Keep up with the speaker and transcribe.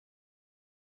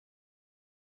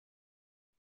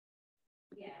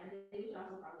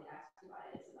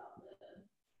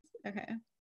Okay.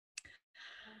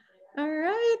 All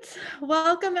right.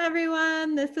 Welcome,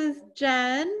 everyone. This is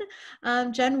Jen,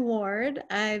 Jen Ward.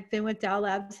 I've been with Dow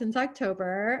Labs since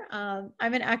October.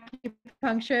 I'm an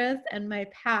acupuncturist, and my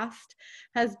past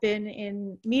has been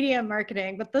in media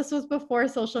marketing, but this was before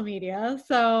social media.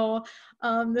 So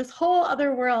this whole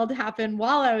other world happened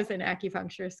while I was in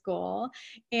acupuncture school.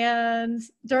 And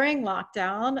during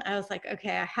lockdown, I was like,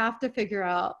 okay, I have to figure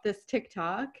out this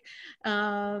TikTok.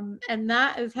 And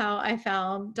that is how I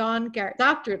found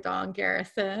Dr. Dawn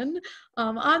Garrison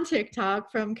on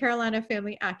TikTok from Carolina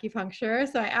Family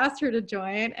Acupuncture. So I asked her to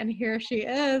join, and here she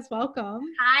is. Welcome.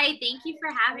 Hi, thank you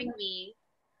for having me.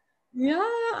 Yeah,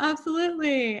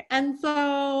 absolutely. And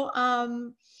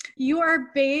so you are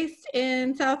based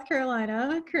in South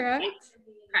Carolina, correct?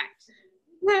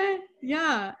 Correct.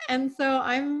 Yeah. And so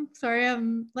I'm sorry,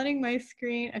 I'm letting my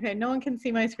screen. Okay, no one can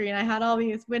see my screen. I had all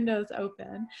these windows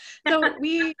open. So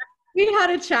we had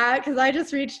a chat because I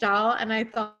just reached out and I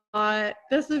thought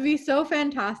this would be so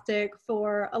fantastic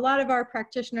for a lot of our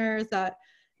practitioners that,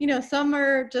 you know, some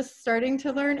are just starting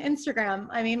to learn Instagram.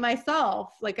 I mean,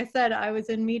 myself, like I said, I was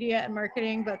in media and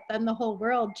marketing, but then the whole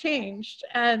world changed.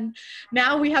 And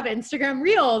now we have Instagram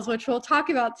Reels, which we'll talk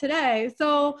about today.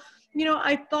 So, you know,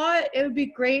 I thought it would be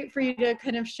great for you to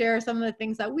kind of share some of the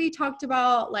things that we talked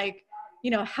about, like, you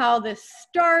know, how this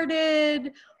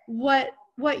started, what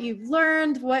you've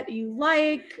learned, what you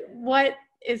like, what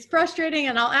is frustrating,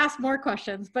 and I'll ask more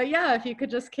questions. But yeah, if you could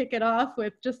just kick it off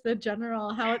with just the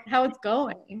general how it's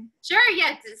going. Sure,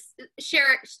 yeah,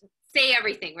 say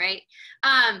everything, right?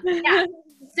 Yeah.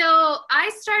 So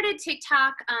I started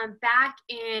TikTok back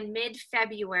in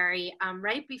mid-February,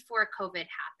 right before COVID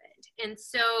happened. And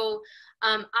so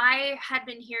I had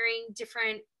been hearing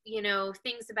different, you know,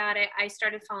 things about it. I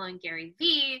started following Gary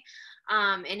Vee,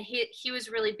 and he was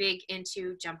really big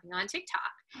into jumping on TikTok.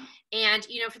 And,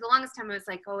 you know, for the longest time I was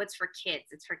like, oh, it's for kids.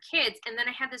 And then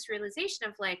I had this realization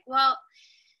of like, well,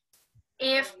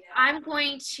 if I'm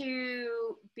going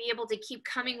to be able to keep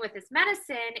coming with this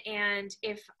medicine, and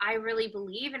if I really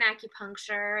believe in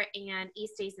acupuncture and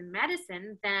East Asian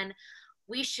medicine, then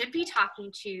we should be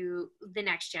talking to the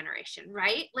next generation,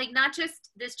 right? Like not just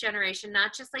this generation,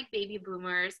 not just like baby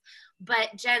boomers,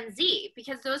 but Gen Z,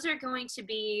 because those are going to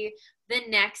be the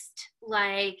next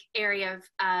like area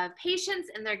of patients,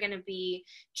 and they're going to be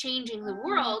changing the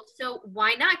world. So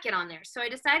why not get on there? So I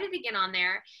decided to get on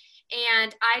there.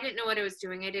 And I didn't know what I was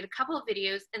doing. I did a couple of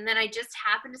videos, and then I just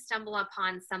happened to stumble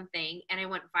upon something, and I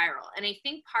went viral. And I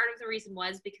think part of the reason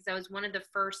was because I was one of the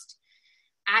first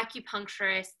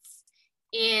acupuncturists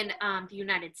in the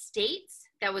United States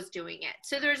that was doing it.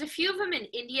 So there's a few of them in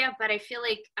India, but I feel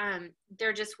like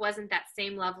there just wasn't that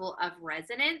same level of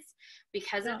resonance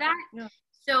because of that. Yeah.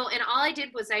 So, and all I did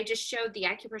was I just showed the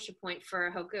acupressure point for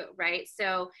Hoku, right?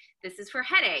 So this is for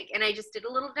headache. And I just did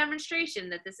a little demonstration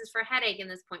that this is for headache, and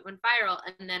this point went viral.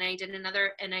 And then I did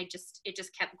another, and it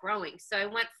just kept growing. So I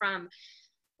went from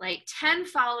like 10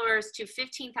 followers to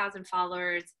 15,000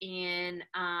 followers in,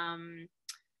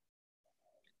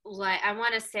 like, I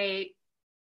want to say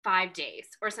 5 days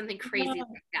or something crazy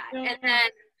like that.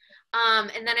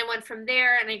 And then I went from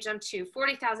there, and I jumped to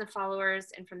 40,000 followers.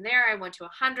 And from there I went to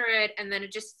 100, and then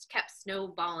it just kept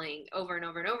snowballing over and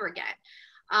over and over again.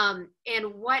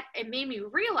 And what it made me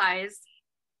realize,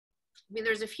 I mean,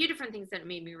 there's a few different things that it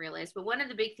made me realize, but one of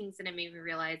the big things that it made me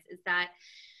realize is that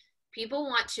people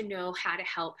want to know how to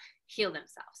help heal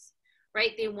themselves,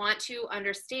 right? They want to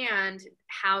understand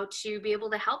how to be able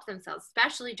to help themselves,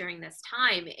 especially during this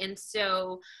time. And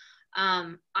so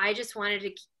I just wanted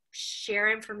to share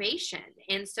information.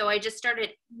 And so I just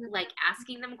started like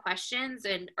asking them questions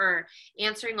or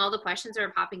answering all the questions that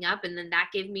were popping up. And then that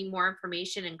gave me more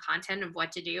information and content of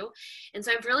what to do. And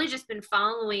so I've really just been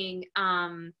following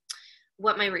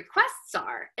what my requests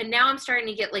are. And now I'm starting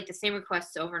to get like the same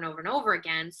requests over and over and over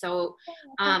again. So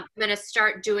I'm going to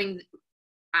start doing,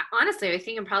 honestly, I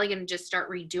think I'm probably going to just start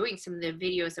redoing some of the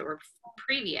videos that were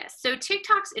previous. So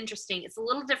TikTok's interesting. It's a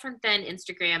little different than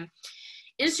Instagram.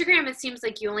 Instagram, it seems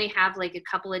like you only have like a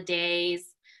couple of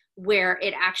days where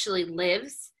it actually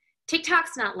lives.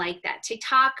 TikTok's not like that.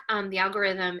 TikTok, the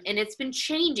algorithm, and it's been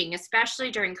changing,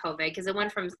 especially during COVID, because it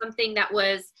went from something that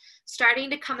was starting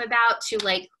to come about to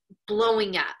like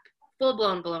blowing up,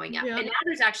 full-blown blowing up. Yeah. And now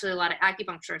there's actually a lot of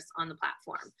acupuncturists on the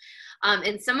platform.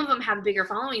 And some of them have bigger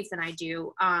followings than I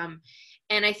do.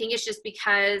 And I think it's just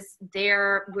because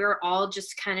we're all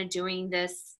just kind of doing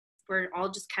this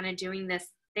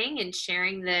thing and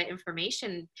sharing the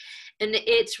information. And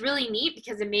it's really neat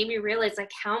because it made me realize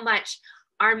like how much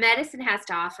our medicine has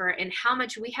to offer and how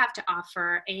much we have to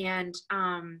offer. And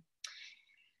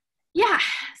yeah,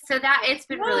 so that it's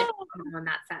been really fun in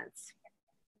that sense.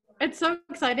 It's so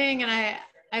exciting. And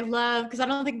I love, because I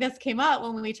don't think this came up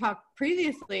when we talked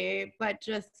previously, but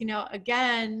just, you know,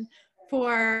 again,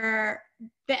 for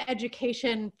the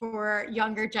education for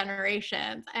younger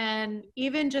generations. And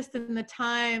even just in the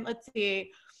time, let's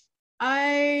see,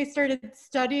 I started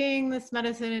studying this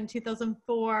medicine in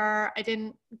 2004. I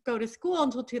didn't go to school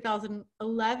until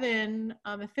 2011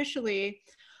 officially,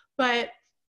 but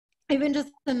even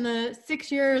just in the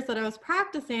 6 years that I was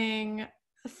practicing,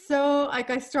 so like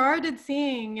I started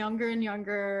seeing younger and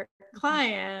younger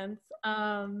clients,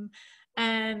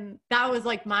 and that was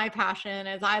like my passion,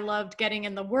 as I loved getting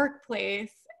in the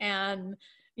workplace and,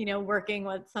 you know, working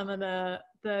with some of the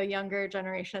younger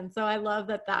generation. So I love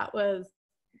that that was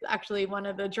actually one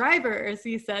of the drivers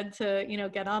you said to, you know,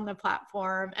 get on the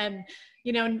platform. And,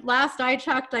 you know, last I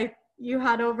checked, you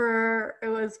had it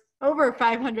was over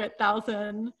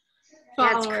 500,000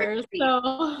 followers.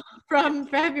 So from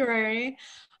February.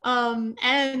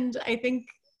 And I think,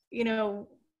 you know,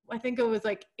 I think it was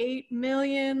like 8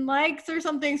 million likes or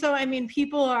something. So, I mean,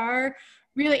 people are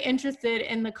really interested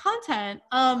in the content.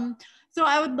 So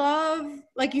I would love,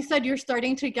 like you said, you're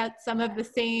starting to get some of the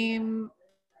same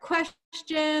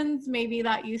questions maybe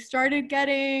that you started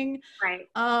getting. Right.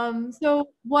 So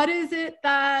what is it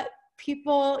that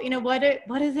people, you know, what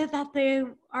is it that they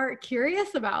are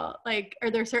curious about? Like, are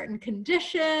there certain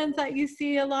conditions that you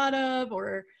see a lot of,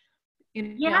 or,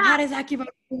 you know, how does acupuncture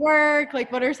work?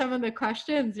 Like, what are some of the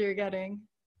questions you're getting?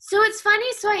 So it's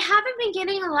funny. So I haven't been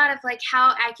getting a lot of like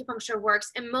how acupuncture works,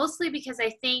 and mostly because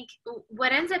I think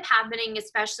what ends up happening,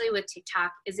 especially with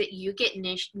TikTok, is that you get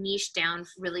niche down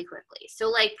really quickly. So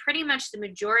like pretty much the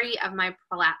majority of my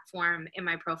platform in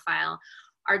my profile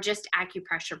are just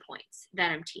acupressure points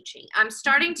that I'm teaching. I'm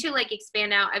starting to like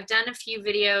expand out. I've done a few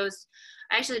videos.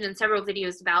 I actually done several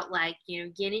videos about like, you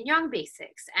know, yin and yang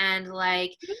basics and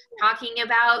like talking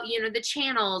about, you know, the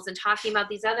channels and talking about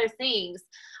these other things.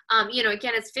 You know,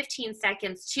 again, it's 15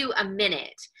 seconds to a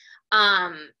minute,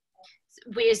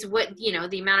 is what, you know,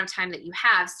 the amount of time that you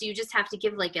have. So you just have to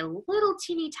give like a little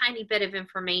teeny tiny bit of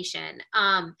information.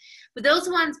 But those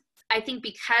ones, I think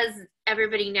because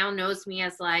everybody now knows me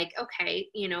as like, okay,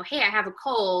 you know, hey, I have a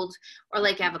cold, or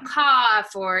like I have a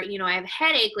cough, or, you know, I have a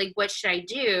headache, like what should I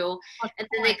do? And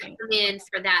then they come in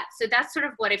for that. So that's sort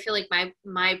of what I feel like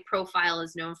my profile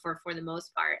is known for the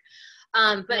most part.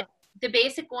 But the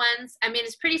basic ones, I mean,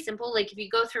 it's pretty simple. Like if you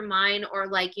go through mine or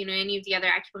like, you know, any of the other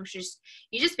acupuncturists,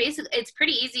 you just basically, it's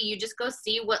pretty easy. You just go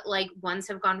see what like ones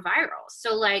have gone viral.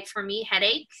 So like for me,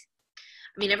 headache,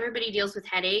 I mean, everybody deals with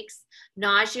headaches.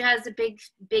 Nausea is a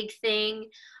big thing.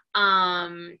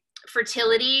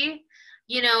 Fertility,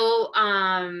 you know,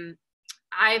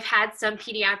 I've had some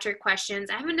pediatric questions.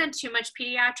 I haven't done too much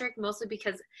pediatric, mostly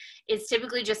because it's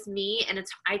typically just me, and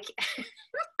I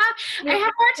have a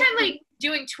hard time like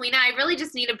doing tweena. I really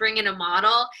just need to bring in a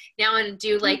model now and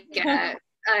do like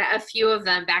a few of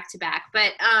them back to back.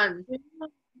 But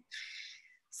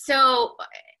so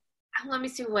let me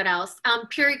see what else.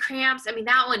 Puri cramps. I mean,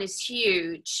 that one is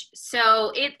huge.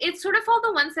 So it's sort of all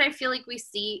the ones that I feel like we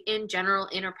see in general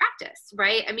in our practice,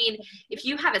 right? I mean, if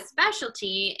you have a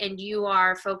specialty and you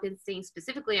are focusing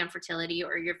specifically on fertility,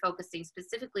 or you're focusing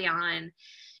specifically on,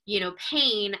 you know,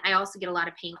 pain. I also get a lot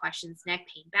of pain questions, neck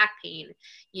pain, back pain,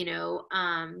 you know,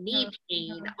 knee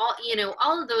pain, all, you know,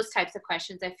 all of those types of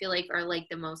questions I feel like are like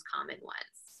the most common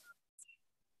ones.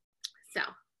 So.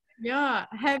 Yeah.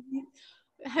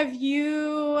 Have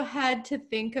you had to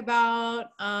think about,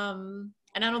 and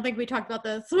I don't think we talked about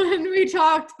this when we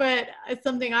talked, but it's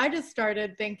something I just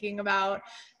started thinking about.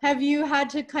 Have you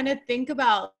had to kind of think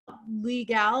about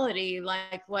legality,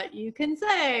 like what you can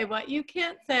say, what you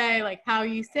can't say, like how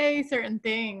you say certain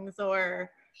things,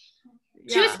 or?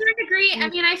 To a certain degree, I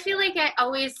mean, I feel like I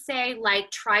always say,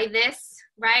 like, try this,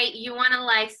 right? You want to,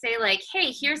 like, say, like,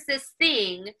 hey, here's this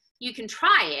thing. You can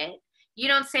try it. You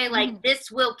don't say, like,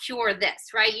 this will cure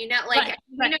this, right? You know, like,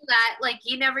 you know that, like,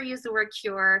 you never use the word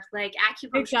cure. Like,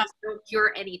 acupuncture don't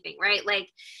cure anything, right? Like,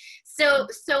 so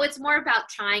it's more about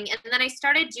trying. And then I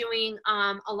started doing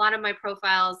a lot of my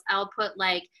profiles. I'll put,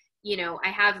 like, you know, I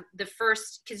have the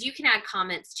first, because you can add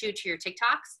comments, too, to your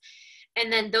TikToks.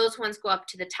 And then those ones go up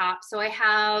to the top. So I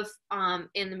have,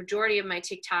 in the majority of my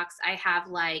TikToks, I have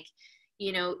like,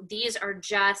 you know, these are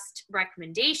just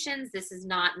recommendations. This is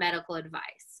not medical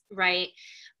advice, right?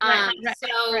 And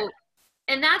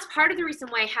that's part of the reason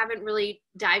why I haven't really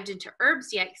dived into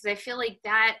herbs yet, because I feel like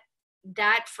that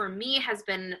that for me has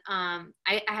been,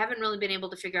 I haven't really been able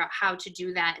to figure out how to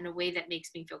do that in a way that makes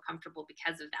me feel comfortable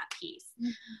because of that piece.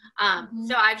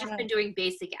 So I've just been doing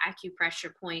basic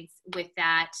acupressure points with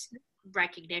that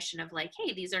recognition of like,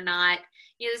 hey, these are not,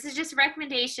 you know, this is just a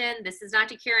recommendation. This is not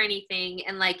to cure anything.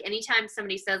 And like, anytime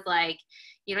somebody says like,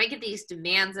 you know, I get these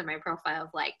demands on my profile of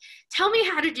like, tell me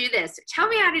how to do this, or tell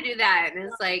me how to do that. And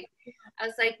it's like, I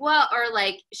was like, well, or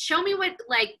like, show me what,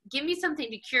 like, give me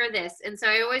something to cure this. And so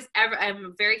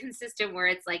I'm very consistent where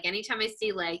it's like, anytime I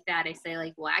see like that, I say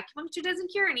like, well, acupuncture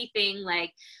doesn't cure anything.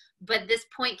 Like, but this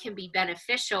point can be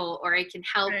beneficial, or it can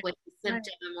help with the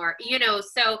symptom, or, you know,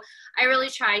 so I really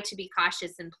try to be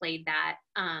cautious and play that,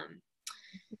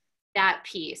 that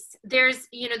piece. There's,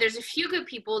 you know, there's a few good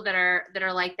people that are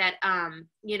like that,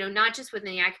 you know, not just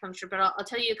within the acupuncture, but I'll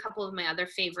tell you a couple of my other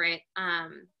favorite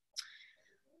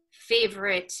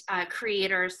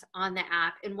creators on the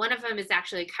app. And one of them is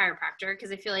actually a chiropractor,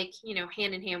 because I feel like, you know,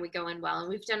 hand in hand we go in well, and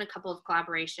we've done a couple of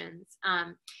collaborations.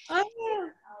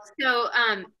 So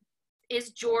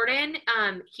is Jordan,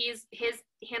 his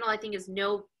handle I think is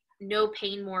no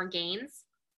pain, more gains,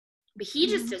 but he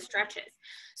just does stretches.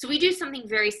 So we do something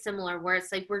very similar where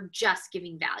it's like we're just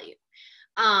giving value.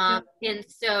 And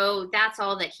so that's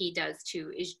all that he does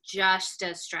too, is just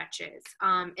does stretches.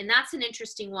 And that's an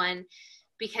interesting one,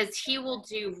 because he will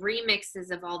do remixes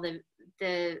of all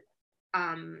the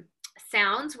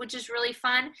sounds, which is really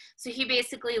fun. So he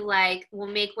basically like will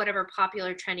make whatever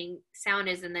popular trending sound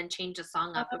is, and then change the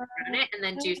song up around it, and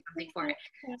then do something for it.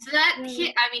 So that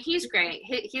he's great.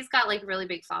 He's got like really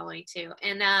big following too.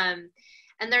 And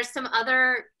there's some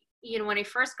other, you know, when I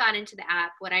first got into the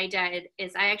app, what I did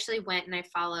is I actually went and I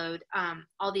followed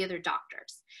all the other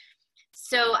doctors.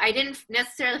 So I didn't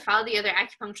necessarily follow the other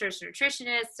acupuncturists,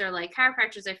 nutritionists, or like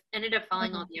chiropractors. I ended up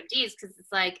following all the MDs, because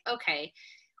it's like, okay,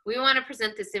 we want to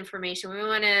present this information. We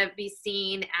want to be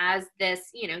seen as this,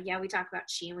 you know, yeah, we talk about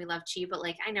chi and we love chi, but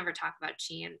like, I never talk about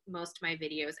chi in most of my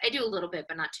videos. I do a little bit,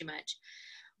 but not too much.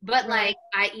 But like,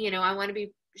 I want to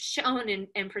be shown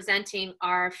and presenting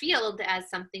our field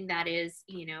as something that is,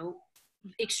 you know,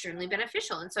 extremely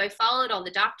beneficial. And so I followed all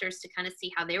the doctors to kind of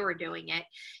see how they were doing it,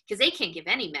 because they can't give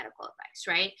any medical advice,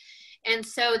 right? And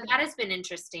so that has been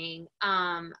interesting.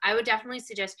 I would definitely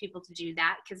suggest people to do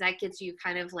that, because that gives you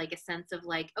kind of like a sense of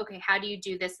like, okay, how do you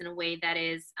do this in a way that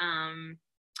is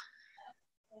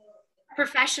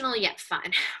professional yet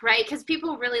fun, right? Because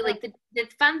people really like the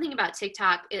fun thing about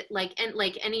TikTok, and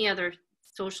like any other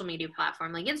social media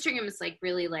platform, like Instagram is like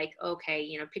really like, okay,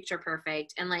 you know, picture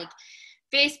perfect, and like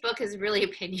Facebook is really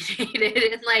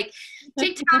opinionated, and like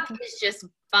TikTok is just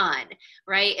fun,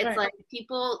 right? It's like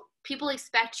people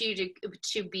expect you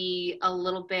to be a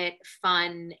little bit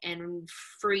fun and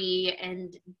free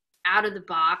and out of the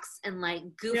box and like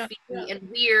goofy and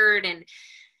weird, and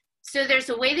so there's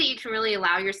a way that you can really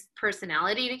allow your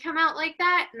personality to come out like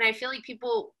that. And I feel like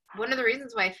one of the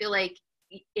reasons why I feel like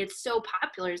it's so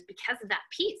popular is because of that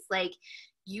piece. Like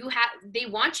they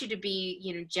want you to be,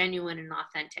 you know, genuine and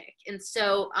authentic. And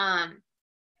so,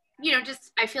 you know,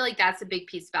 just, I feel like that's a big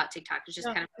piece about TikTok, is just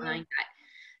kind of playing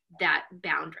that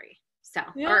boundary. So,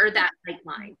 or that like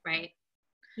line, right?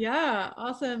 Yeah.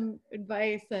 Awesome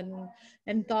advice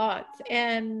and thoughts.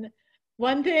 And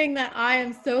one thing that I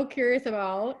am so curious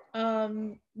about,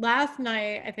 last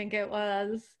night, I think it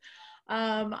was,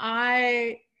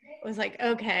 I was like,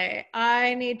 okay,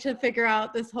 I need to figure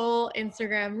out this whole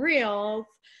Instagram Reels.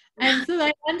 And so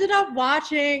I ended up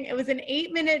watching, it was an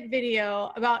 8-minute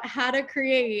video about how to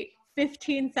create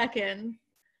 15 seconds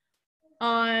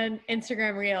on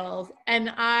Instagram Reels.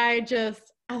 And I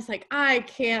was like, I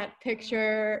can't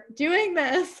picture doing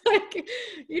this. Like,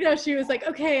 you know, she was like,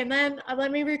 okay, and then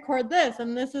let me record this.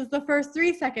 And this is the first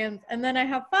 3 seconds. And then I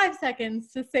have 5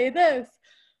 seconds to say this.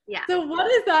 Yeah. So what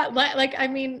is that like? Like, I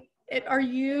mean, are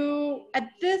you at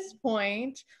this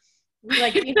point,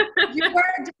 like you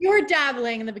were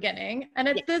dabbling in the beginning, and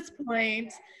at this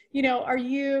point, you know,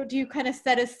 do you kind of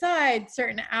set aside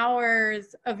certain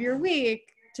hours of your week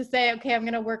to say, okay, I'm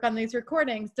going to work on these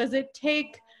recordings? Does it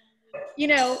take, you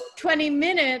know, 20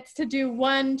 minutes to do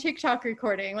one TikTok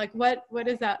recording? Like what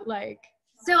is that like?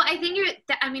 So I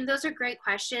think those are great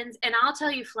questions. And I'll tell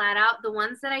you flat out, the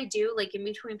ones that I do like in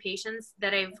between patients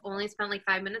that I've only spent like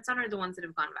 5 minutes on are the ones that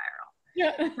have gone viral.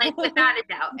 Yeah. Like without a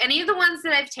doubt. Any of the ones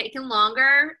that I've taken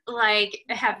longer, like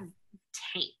have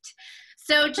tanked.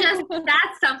 So just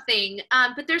that's something.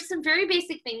 But there's some very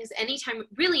basic things anytime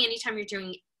you're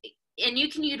doing, and you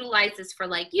can utilize this for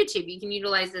like YouTube, you can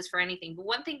utilize this for anything. But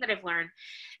one thing that I've learned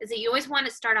is that you always want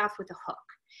to start off with a hook,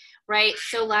 right?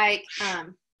 So like,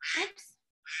 oops,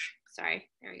 sorry,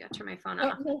 there we go, turn my phone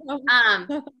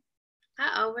off.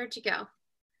 Uh-oh, where'd you go?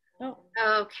 Oh.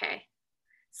 Okay.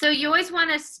 So you always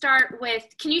want to start with,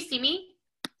 can you see me?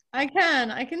 I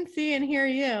can see and hear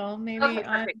you. Maybe Okay,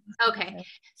 perfect. Okay.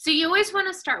 So you always want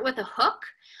to start with a hook.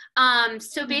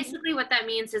 So basically what that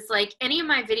means is like any of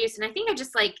my videos, and I think I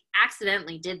just like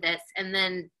accidentally did this, and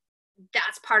then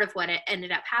that's part of what it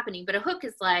ended up happening. But a hook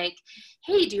is like,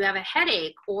 hey, do you have a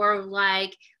headache? Or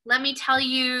like, let me tell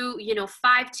you,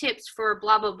 5 tips for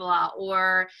blah, blah, blah.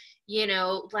 Or,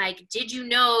 like, did you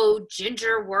know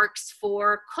ginger works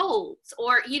for colds?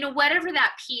 Or, whatever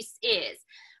that piece is.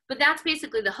 But that's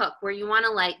basically the hook, where you want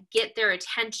to like get their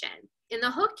attention. In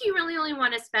the hook, you really only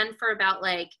want to spend for about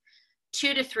like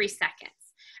 2 to 3 seconds.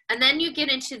 And then you get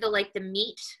into the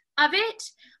meat of it,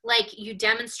 like you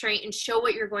demonstrate and show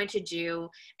what you're going to do,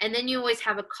 and then you always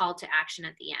have a call to action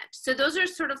at the end. So those are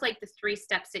sort of like the 3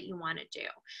 steps that you want to do.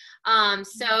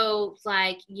 So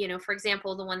like, for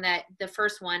example, the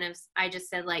first one is I just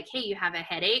said like, hey, you have a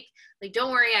headache, like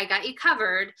don't worry, I got you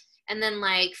covered. And then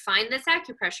like find this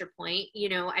acupressure point,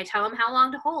 I tell them how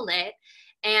long to hold it.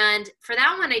 And for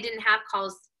that one, I didn't have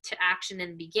calls to action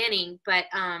in the beginning, but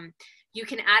you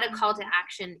can add a call to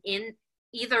action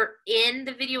either in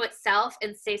the video itself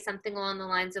and say something along the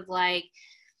lines of like,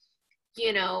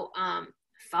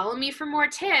 follow me for more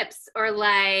tips, or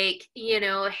like,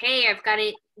 hey, I've got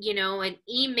an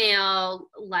email,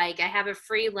 like I have a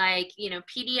free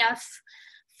PDF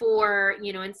for,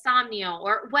 insomnia,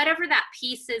 or whatever that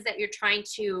piece is that you're trying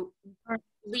to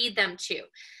lead them to.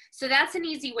 So that's an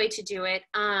easy way to do it.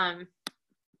 And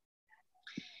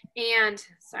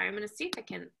sorry, I'm going to see if I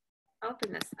can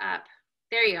open this up.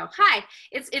 There you go. Hi.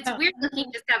 It's weird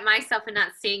looking just at myself and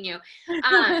not seeing you.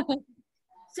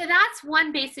 So that's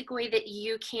one basic way that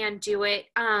you can do it.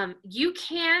 You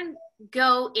can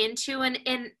go into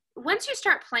and once you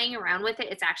start playing around with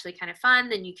it, it's actually kind of fun.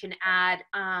 Then you can add,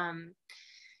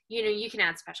 you can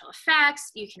add special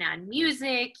effects, you can add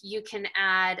music, you can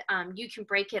add, you can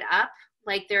break it up.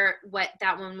 Like what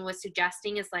that one was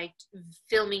suggesting is like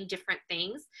filming different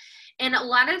things. And a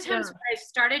lot of times what I've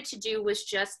started to do was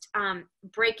just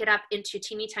break it up into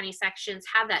teeny tiny sections,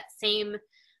 have that same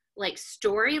like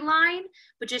storyline,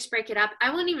 but just break it up. I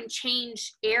won't even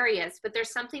change areas, but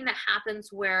there's something that happens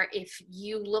where if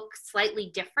you look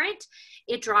slightly different,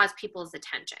 it draws people's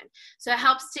attention. So it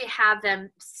helps to have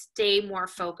them stay more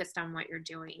focused on what you're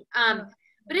doing.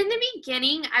 But in the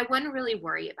beginning, I wouldn't really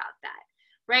worry about that,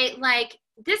 right? Like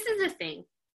this is the thing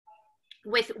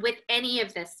with any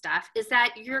of this stuff is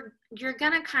that you're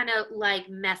gonna kind of like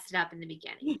mess it up in the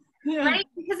beginning, right?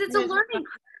 Because it's a learning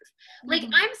curve. Like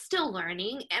I'm still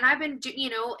learning, and I've been,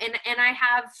 and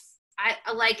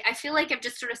I feel like I've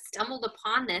just sort of stumbled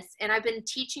upon this, and I've been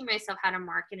teaching myself how to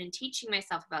market and teaching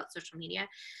myself about social media,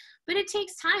 but it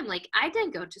takes time. Like I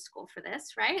didn't go to school for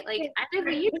this, right? Like I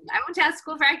went to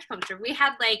school for acupuncture. We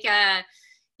had like a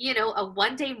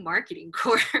 1-day marketing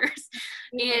course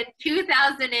in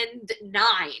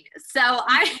 2009. So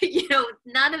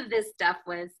none of this stuff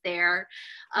was there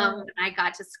when I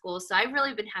got to school. So I've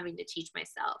really been having to teach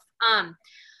myself.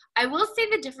 I will say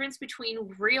the difference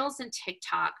between Reels and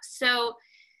TikTok. So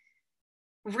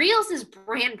Reels is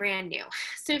brand new.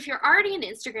 So if you're already an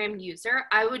Instagram user,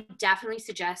 I would definitely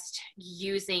suggest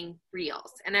using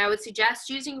Reels. And I would suggest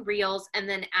using Reels and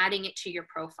then adding it to your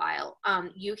profile.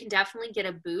 You can definitely get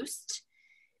a boost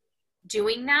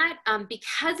doing that.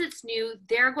 Because it's new,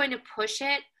 they're going to push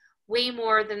it way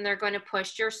more than they're going to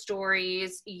push your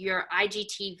stories, your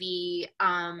IGTV,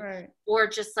 or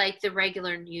just like the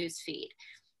regular news feed,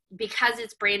 because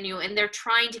it's brand new and they're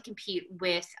trying to compete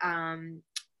with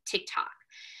TikTok.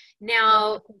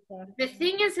 Now, the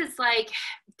thing is like,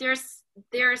 there's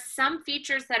some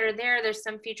features that are there. There's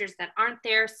some features that aren't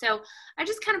there. So I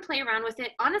just kind of play around with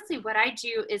it. Honestly, what I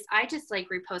do is I just like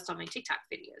repost all my TikTok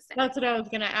videos. That's what I was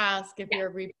going to ask, if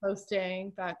you're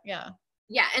reposting that.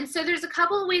 Yeah. And so there's a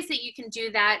couple of ways that you can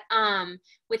do that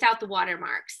without the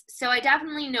watermarks. So I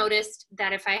definitely noticed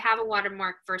that if I have a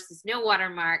watermark versus no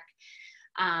watermark,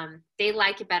 they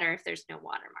like it better if there's no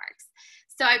watermarks.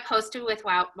 So I posted with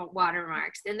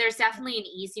watermarks, and there's definitely an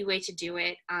easy way to do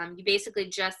it. You basically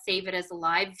just save it as a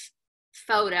live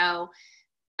photo,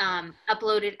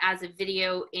 upload it as a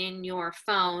video in your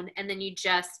phone, and then you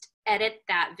just edit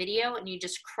that video and you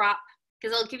just crop,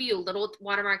 because it'll give you a little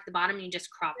watermark at the bottom and you just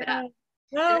crop it up.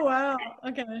 Oh, wow.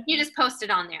 Okay. You just post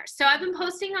it on there. So I've been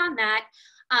posting on that.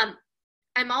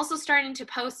 I'm also starting to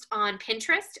post on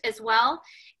Pinterest as well,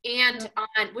 and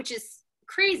which is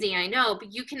crazy, I know,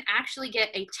 but you can actually get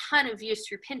a ton of views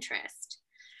through Pinterest.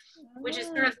 which is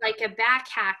sort of like a back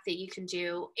hack that you can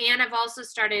do. And I've also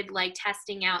started like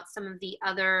testing out some of the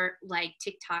other like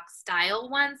TikTok style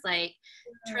ones, like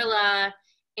Trilla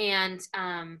and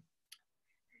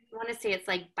I want to say it's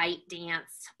like Bite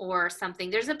Dance or something.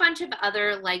 There's a bunch of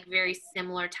other like very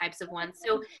similar types of ones.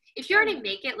 So if you already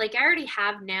make it, like I already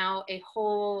have now a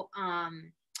whole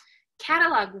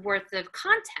catalog worth of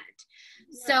content.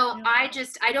 So I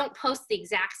don't post the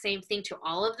exact same thing to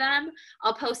all of them.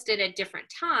 I'll post it at different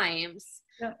times.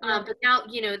 But now,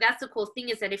 you know, that's the cool thing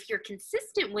is that if you're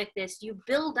consistent with this, you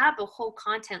build up a whole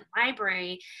content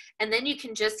library and then you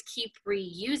can just keep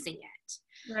reusing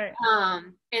it. Right.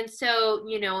 And so,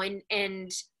 you know,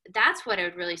 and that's what I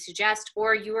would really suggest,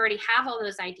 or you already have all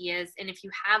those ideas. And if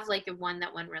you have like a one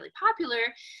that went really popular,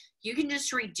 you can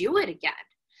just redo it again.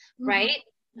 Right.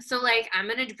 So like, I'm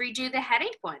going to redo the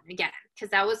headache one again, because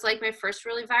that was like my first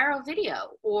really viral video,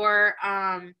 or,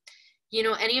 you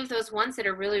know, any of those ones that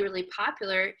are really, really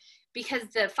popular, because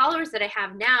the followers that I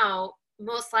have now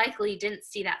most likely didn't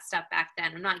see that stuff back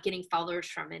then. I'm not getting followers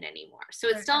from it anymore. So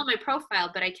it's still on my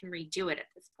profile, but I can redo it at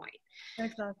this point.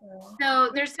 Exactly. So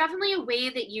there's definitely a way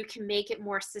that you can make it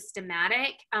more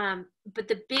systematic. But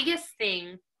the biggest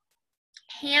thing,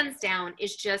 hands down,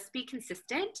 is just be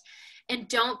consistent and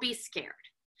don't be scared,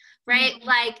 right?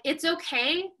 Like, it's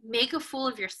okay. Make a fool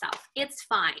of yourself. It's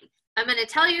fine. I'm going to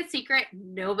tell you a secret.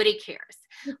 Nobody cares.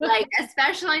 Like,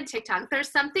 especially on TikTok,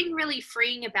 there's something really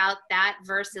freeing about that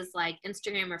versus like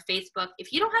Instagram or Facebook.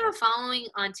 If you don't have a following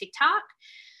on TikTok,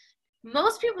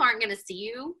 most people aren't going to see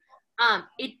you.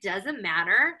 It doesn't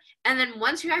matter. And then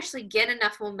once you actually get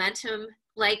enough momentum,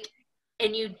 like,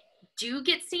 and you do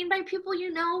get seen by people,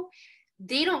 you know,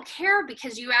 they don't care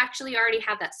because you actually already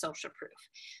have that social proof.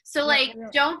 So like,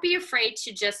 don't be afraid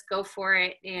to just go for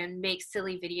it and make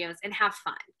silly videos and have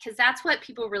fun, because that's what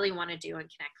people really want to do and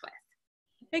connect with.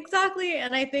 Exactly.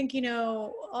 And I think, you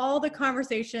know, all the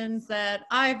conversations that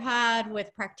I've had with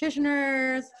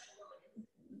practitioners,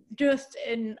 just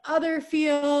in other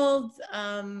fields,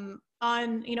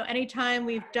 on, you know, anytime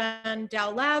we've done Dow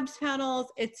Labs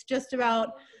panels, it's just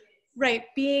about, right,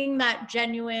 being that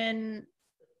genuine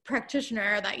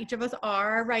practitioner that each of us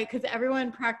are, right? Because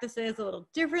everyone practices a little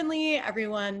differently.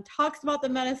 Everyone talks about the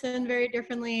medicine very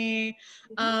differently.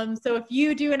 So if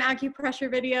you do an acupressure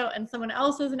video and someone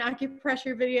else does an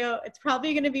acupressure video, it's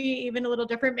probably going to be even a little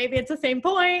different. Maybe it's the same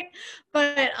point,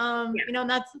 but you know, and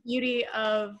that's the beauty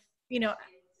of, you know,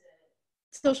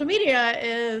 social media,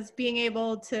 is being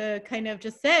able to kind of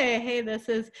just say, hey, this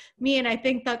is me. And I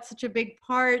think that's such a big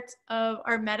part of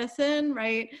our medicine,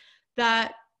 right?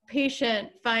 That patient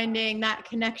finding that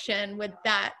connection with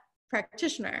that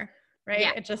practitioner, right?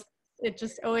 Yeah. It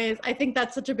just always, I think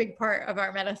that's such a big part of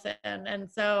our medicine. And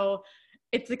so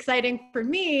it's exciting for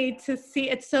me to see.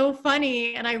 It's so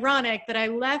funny and ironic that I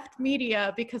left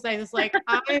media because I was like,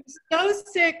 I'm so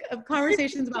sick of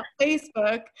conversations about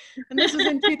Facebook. And this was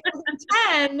in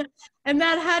 2010. And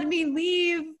that had me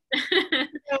leave, you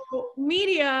know,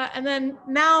 media. And then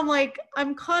now I'm like,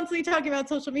 I'm constantly talking about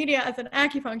social media as an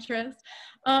acupuncturist.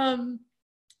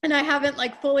 And I haven't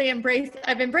like fully embraced,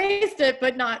 I've embraced it,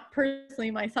 but not personally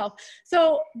myself.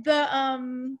 So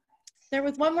there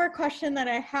was one more question that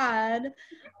I had,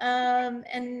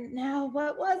 and now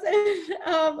what was it?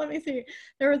 Let me see.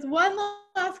 There was one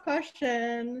last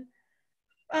question.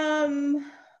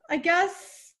 I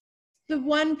guess the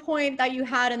one point that you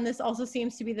had, and this also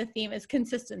seems to be the theme, is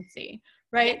consistency,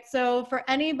 right? Yeah. So for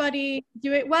anybody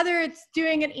whether it's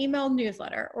doing an email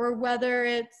newsletter or whether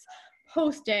it's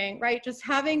posting, right? Just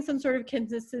having some sort of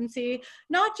consistency,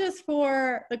 not just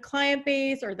for the client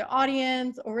base or the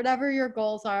audience or whatever your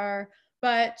goals are,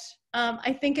 but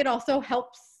I think it also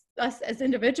helps us as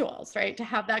individuals, right? To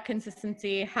have that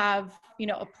consistency, have, you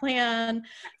know, a plan.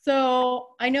 So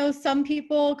I know some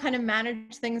people kind of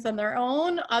manage things on their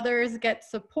own, others get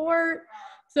support.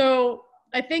 So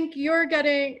I think you're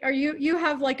getting, or you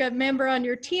have like a member on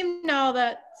your team now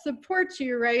that supports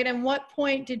you, right? And what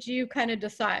point did you kind of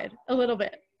decide a little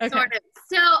bit? Okay. Sort of.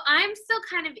 So I'm still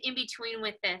kind of in between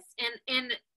with this,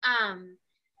 and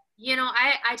you know,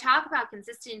 I talk about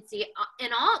consistency. In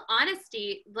all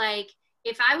honesty, like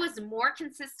if I was more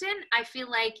consistent, I feel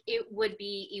like it would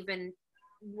be even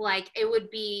like I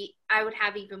would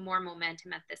have even more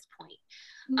momentum at this point.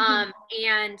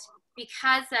 And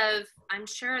because of, I'm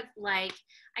sure, like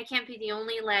I can't be the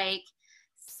only like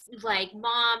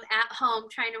mom at home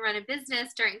trying to run a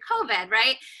business during COVID,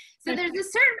 right? So there's a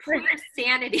certain point of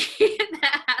sanity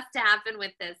that has to happen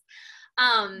with this.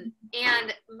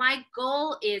 And my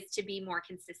goal is to be more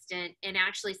consistent and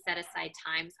actually set aside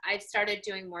times. I've started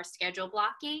doing more schedule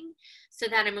blocking so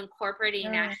that I'm incorporating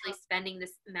and actually spending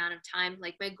this amount of time.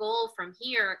 Like my goal from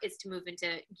here is to move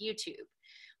into YouTube,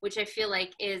 which I feel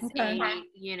like is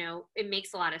it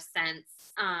makes a lot of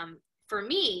sense for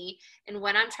me and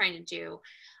what I'm trying to do.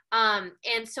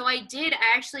 And so I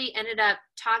actually ended up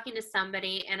talking to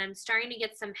somebody, and I'm starting to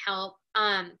get some help.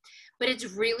 But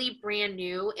it's really brand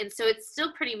new. And so it's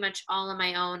still pretty much all on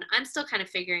my own. I'm still kind of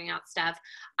figuring out stuff.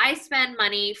 I spend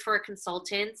money for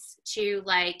consultants to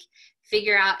like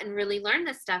figure out and really learn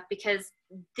this stuff, because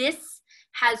this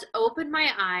has opened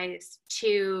my eyes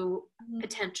to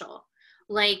potential,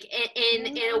 like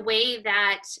in a way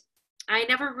that I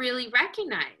never really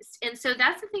recognized. And so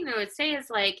that's the thing that I would say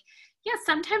is like, yeah,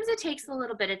 sometimes it takes a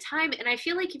little bit of time. And I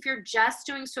feel like if you're just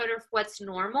doing sort of what's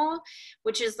normal,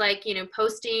 which is like,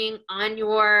 posting on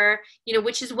your,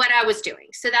 which is what I was doing.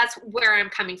 So that's where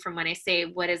I'm coming from when I say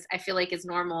what is, I feel like is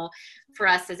normal for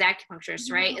us as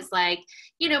acupuncturists, right? Is like,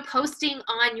 posting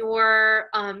on your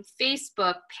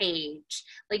Facebook page,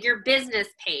 like your business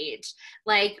page,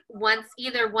 like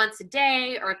either once a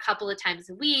day or a couple of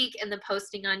times a week, and then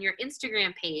posting on your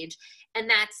Instagram page. And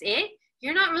that's it.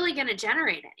 You're not really going to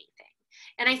generate anything.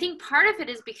 And I think part of it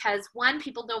is because, one,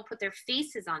 people don't put their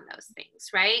faces on those things,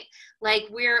 right? Like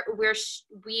we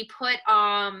put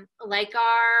like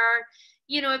our,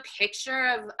 a picture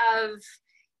of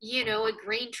a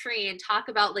green tree and talk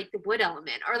about like the wood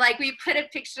element, or like we put a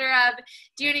picture of,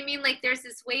 do you know what I mean? Like there's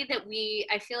this way that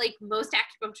I feel like most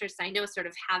acupuncturists I know sort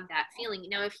of have that feeling.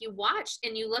 Now, if you watch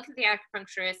and you look at the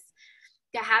acupuncturists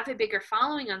that have a bigger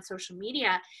following on social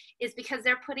media, is because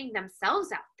they're putting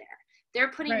themselves out there.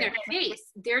 They're putting their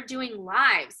face, they're doing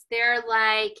lives. They're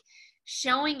like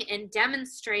showing and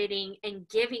demonstrating and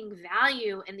giving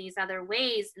value in these other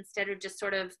ways, instead of just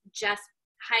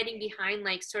hiding behind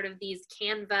like sort of these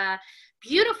Canva,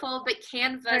 beautiful, but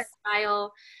Canva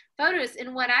style photos.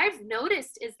 And what I've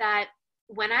noticed is that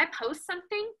when I post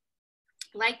something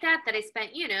like that I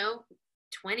spent,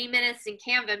 20 minutes in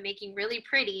Canva making really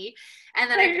pretty, and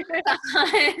then I put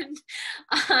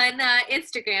on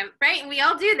Instagram, right? And we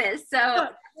all do this, so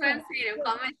that's what I'm saying. I'm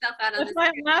calling myself out on this. That's why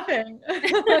I'm laughing. I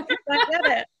get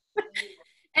it.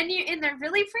 And they're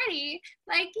really pretty.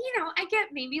 Like, I get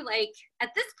maybe like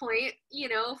at this point,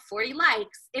 40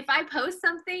 likes. If I post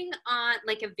something on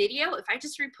like a video, if I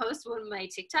just repost one of my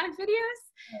TikTok videos,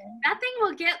 that thing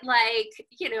will get like,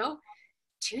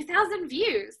 2,000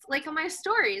 views, like on my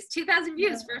stories, 2,000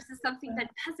 views versus something that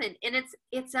doesn't. And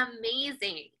it's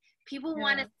amazing. People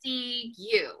want to see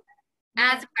you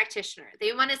as a practitioner.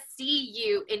 They want to see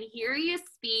you and hear you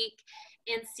speak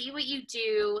and see what you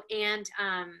do. And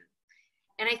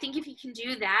I think if you can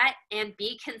do that and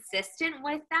be consistent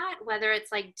with that, whether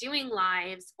it's like doing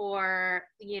lives or,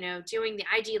 doing the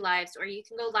IG lives, or you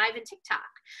can go live in TikTok,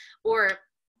 or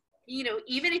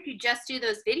even if you just do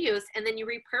those videos and then you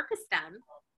repurpose them,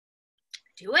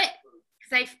 do it.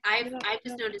 Because I've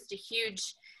just noticed a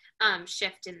huge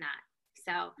shift in that.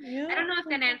 So I don't know if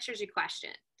that answers your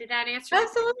question. Did that answer?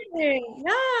 Absolutely.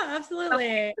 Yeah,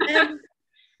 absolutely. And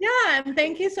and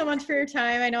thank you so much for your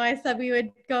time. I know I said we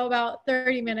would go about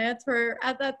 30 minutes. We're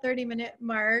at that 30-minute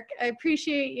mark. I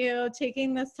appreciate you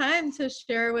taking this time to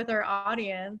share with our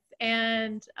audience.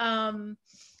 And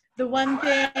the one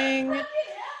thing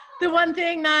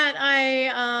that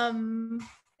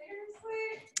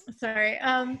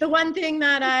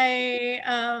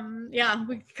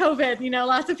with COVID,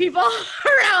 lots of people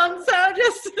around, so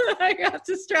just I got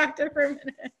distracted for a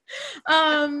minute.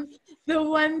 The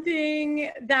one thing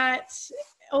that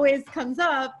always comes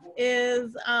up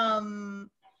is, in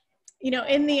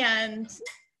the end,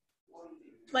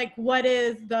 like what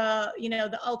is the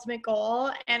ultimate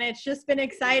goal? And it's just been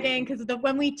exciting because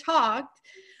when we talked,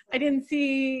 I didn't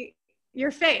see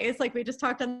your face, like we just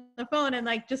talked on the phone, and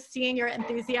like just seeing your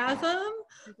enthusiasm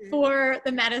for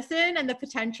the medicine and the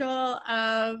potential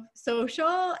of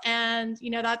social. And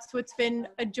that's what's been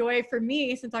a joy for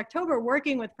me since October,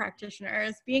 working with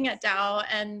practitioners, being at Dow,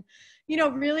 and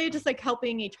really just like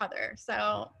helping each other.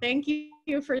 So thank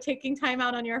you for taking time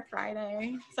out on your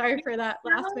Friday. Sorry for that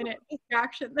last minute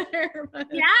distraction there.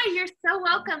 Yeah, you're so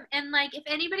welcome. And like, if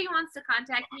anybody wants to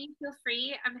contact me, feel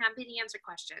free. I'm happy to answer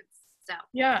questions. So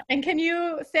yeah, and can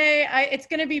you say, it's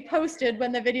going to be posted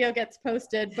when the video gets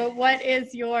posted, but what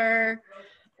is your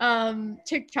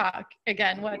TikTok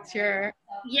again? What's your?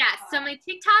 Yeah, so my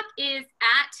TikTok is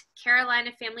at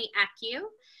Carolina Family Acu,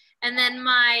 and then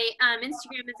my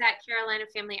Instagram is at Carolina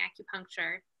Family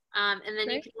Acupuncture. And then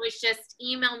you can always just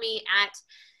email me at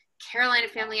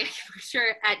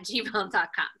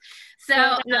carolinafamilyacupuncture@gmail.com.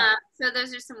 So, so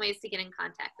those are some ways to get in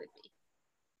contact with me.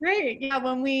 Great. Yeah,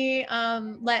 when we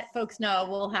let folks know,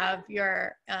 we'll have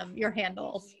your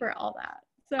handles for all that.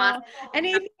 So awesome.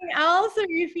 Anything else, or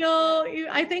you feel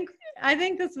I think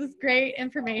this was great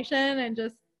information and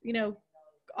just,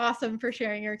 awesome for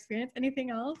sharing your experience. Anything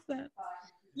else that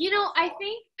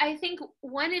I think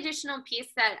one additional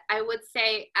piece that I would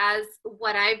say, as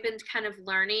what I've been kind of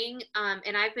learning,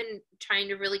 and I've been trying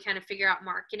to really kind of figure out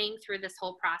marketing through this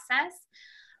whole process,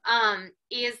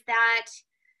 is that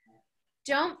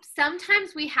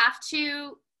sometimes we have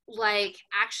to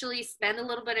actually spend a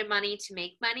little bit of money to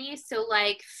make money. So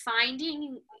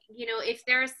finding, if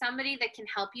there is somebody that can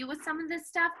help you with some of this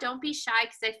stuff, don't be shy,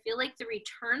 because I feel like the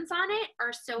returns on it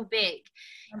are so big.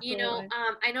 Absolutely.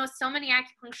 I know so many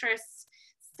acupuncturists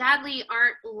sadly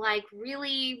aren't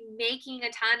really making a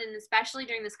ton, and especially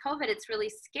during this COVID, it's really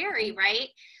scary, right?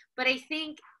 But I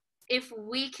think if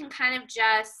we can kind of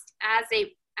just as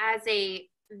a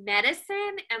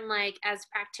medicine and as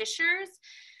practitioners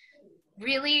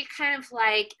really kind of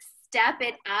step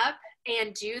it up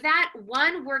and do that,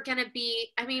 we're going to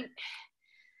be,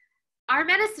 our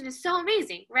medicine is so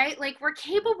amazing, right? We're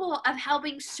capable of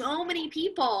helping so many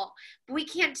people, but we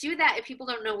can't do that if people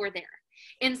don't know we're there.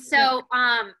 And so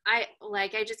I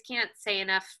just can't say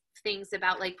enough things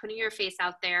about putting your face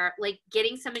out there,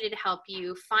 getting somebody to help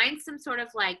you, find some sort of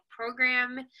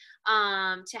program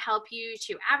to help you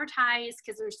to advertise,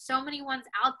 because there's so many ones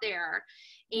out there,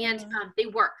 and they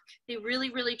work. They really,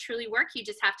 really, truly work. You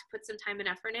just have to put some time and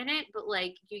effort in it, but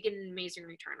you get an amazing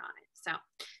return on it. So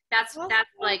that's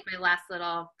my last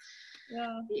little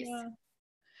piece.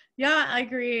 Yeah, I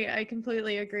agree. I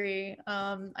completely agree.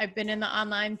 I've been in the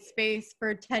online space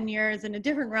for 10 years in a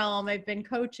different realm. I've been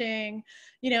coaching,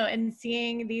 and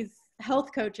seeing these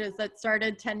health coaches that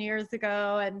started 10 years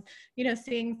ago, and,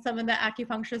 seeing some of the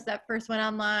acupuncturists that first went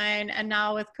online, and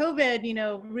now with COVID,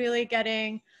 really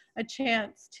getting a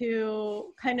chance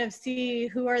to kind of see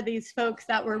who are these folks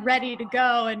that were ready to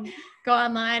go and go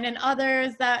online, and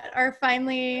others that are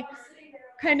finally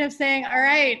kind of saying, all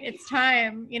right, it's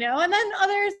time, and then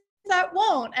others that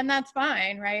won't, and that's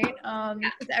fine, right?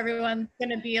 Because everyone's going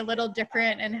to be a little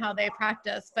different in how they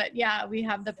practice. But yeah, we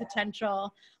have the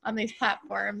potential on these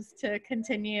platforms to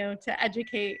continue to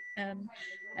educate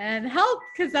and help,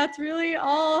 because that's really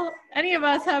all any of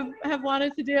us have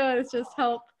wanted to do, is just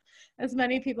help as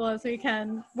many people as we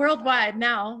can worldwide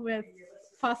now. With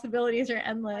possibilities are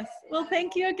endless. Well,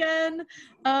 thank you again.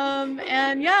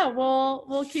 And yeah,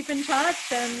 we'll keep in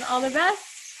touch, and all the best.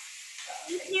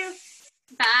 Thank you.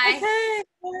 Bye. Okay.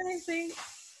 Bye. Thanks.